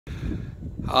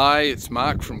Hi, it's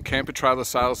Mark from Camper Trailer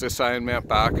Sales SA in Mount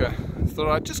Barker. Thought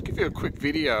I'd just give you a quick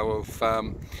video of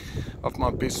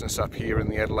my business up here in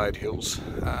the Adelaide Hills.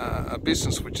 A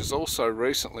business which has also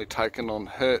recently taken on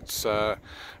Hertz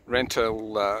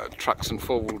rental trucks and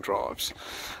four-wheel drives.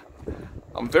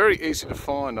 I'm very easy to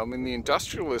find. I'm in the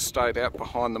industrial estate out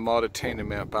behind the Mitre 10 in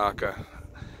Mount Barker.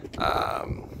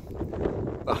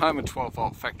 The home and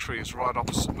 12-volt factory is right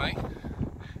opposite me,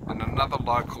 and another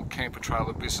local camper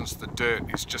trailer business, The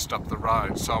Dirt, is just up the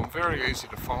road. So I'm very easy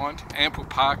to find, ample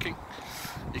parking.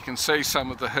 You can see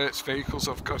some of the Hertz vehicles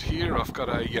I've got here. I've got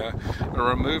a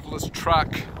removalist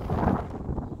truck,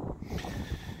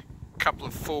 a couple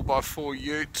of 4x4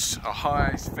 utes, a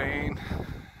high-ace van.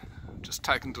 Just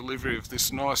taken delivery of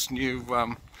this nice new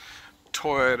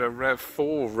Toyota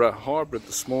RAV4 hybrid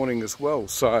this morning as well.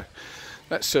 So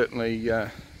that certainly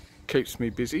keeps me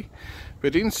busy.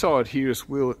 But inside here is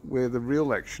where the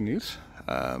real action is.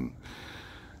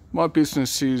 My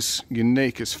business is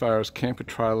unique as far as camper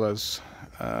trailers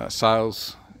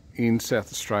sales in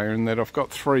South Australia, in that I've got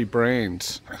three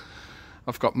brands.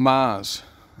 I've got Mars,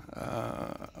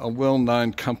 a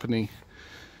well-known company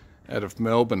out of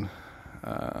Melbourne.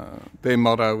 Their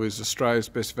motto is Australia's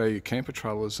best value camper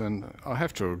trailers, and I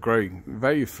have to agree,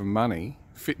 value for money,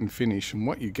 fit and finish, and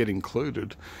what you get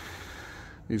included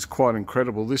is quite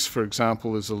incredible. This, for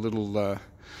example, is a little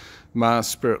Mars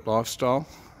Spirit Lifestyle,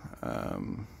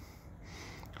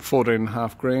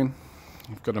 14.5 grand.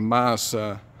 I've got a Mars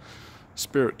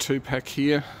Spirit 2-pack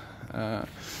here.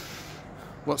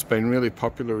 What's been really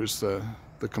popular is the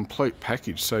complete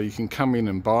package, so you can come in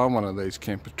and buy one of these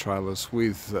camper trailers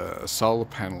with a solar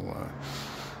panel,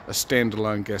 a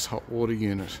standalone gas hot water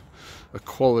unit, a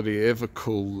quality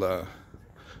Evercool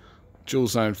dual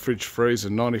zone fridge freezer,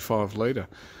 95 litre.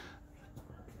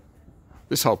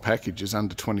 This whole package is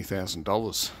under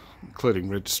 $20,000, including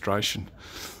registration.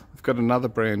 I've got another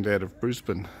brand out of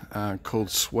Brisbane called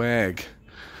Swag.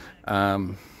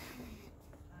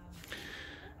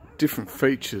 Different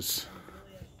features,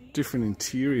 different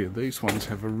interior. These ones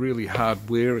have a really hard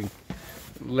wearing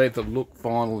leather look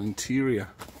vinyl interior.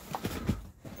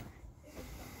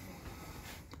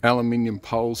 Aluminium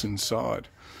poles inside.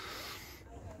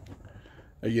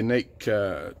 A unique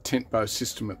tent bow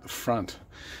system at the front.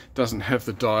 Doesn't have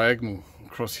the diagonal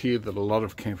across here that a lot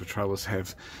of camper trailers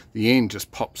have. The end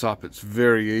just pops up. It's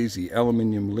very easy.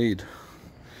 Aluminium lid.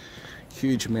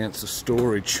 Huge amounts of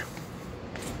storage.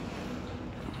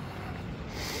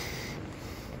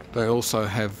 They also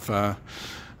have a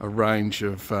range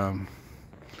of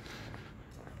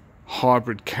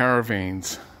hybrid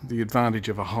caravans. The advantage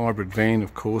of a hybrid van,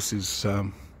 of course, is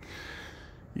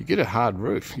you get a hard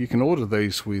roof. You can order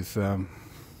these with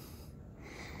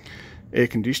air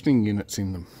conditioning units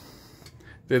in them.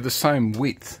 They're the same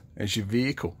width as your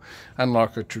vehicle,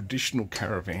 unlike a traditional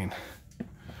caravan,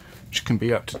 which can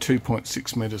be up to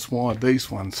 2.6 metres wide.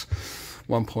 These ones,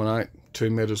 1.8, 2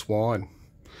 metres wide.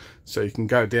 So you can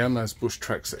go down those bush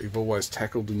tracks that you've always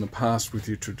tackled in the past with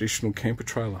your traditional camper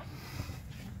trailer.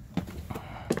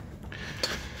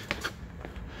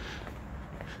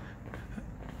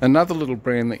 Another little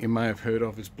brand that you may have heard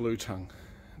of is Blue Tongue.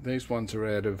 These ones are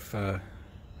out of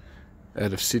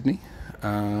Sydney.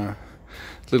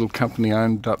 Little company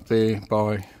owned up there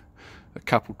by a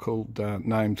couple called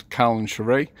named Carl and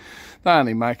Cherie. They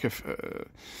only make a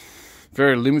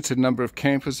very limited number of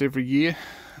campers every year.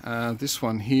 This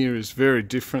one here is very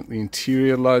different. The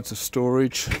interior, loads of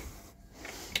storage,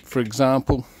 for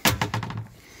example.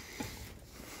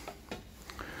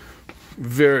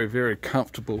 Very, very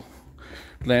comfortable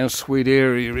lounge suite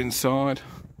area inside.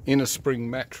 Inner spring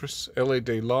mattress,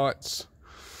 LED lights.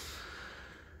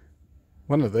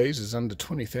 One of these is under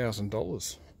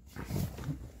 $20,000.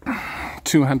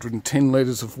 210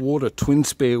 litres of water, twin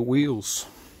spare wheels,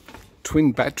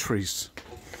 twin batteries,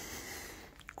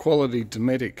 quality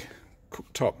Dometic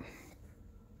cooktop.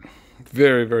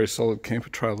 Very, very solid camper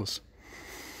trailers.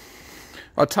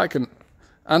 I take an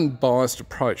unbiased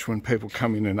approach when people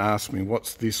come in and ask me,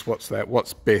 what's this, what's that,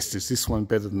 what's best, is this one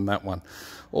better than that one?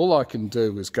 All I can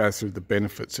do is go through the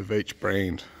benefits of each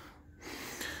brand.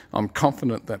 I'm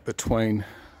confident that between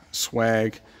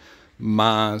Swag,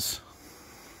 Mars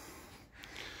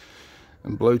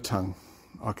and Blue Tongue,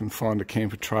 I can find a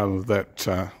camper trailer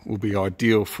that will be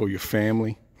ideal for your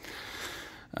family,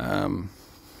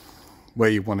 where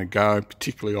you want to go,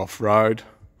 particularly off-road.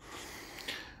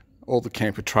 All the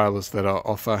camper trailers that I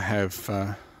offer have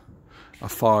a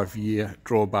 5-year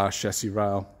drawbar chassis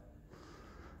rail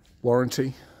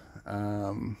warranty.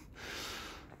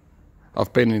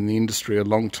 I've been in the industry a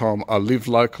long time. I live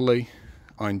locally.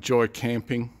 I enjoy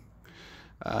camping.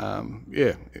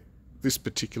 Yeah, This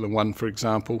particular one, for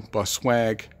example, by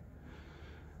Swag,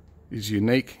 is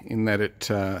unique in that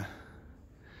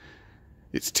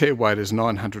its tear weight is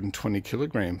 920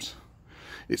 kilograms.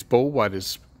 Its ball weight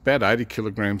is about 80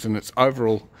 kilograms, and its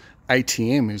overall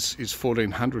ATM is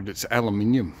 1400. It's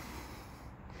aluminium.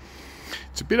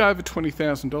 It's a bit over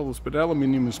 $20,000, but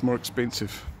aluminium is more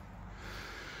expensive.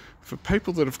 For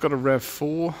people that have got a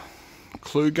RAV4,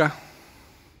 Kluger,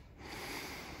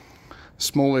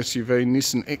 small SUV,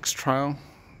 Nissan X-Trail,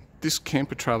 this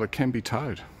camper trailer can be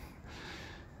towed.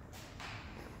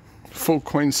 Full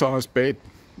queen size bed.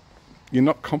 You're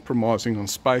not compromising on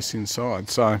space inside,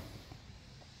 so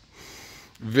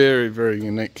very, very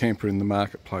unique camper in the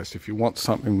marketplace. If you want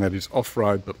something that is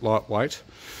off-road but lightweight,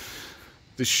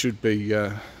 this should be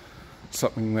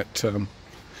something that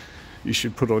you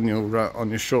should put on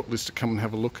your short list to come and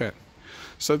have a look at.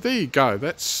 So there you go.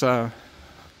 That's my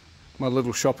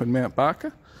little shop in Mount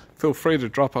Barker. Feel free to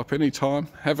drop up anytime,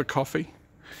 have a coffee,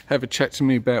 have a chat to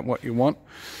me about what you want.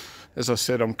 As I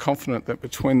said, I'm confident that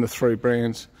between the three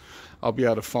brands, I'll be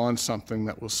able to find something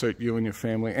that will suit you and your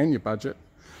family and your budget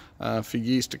for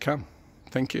years to come.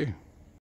 Thank you.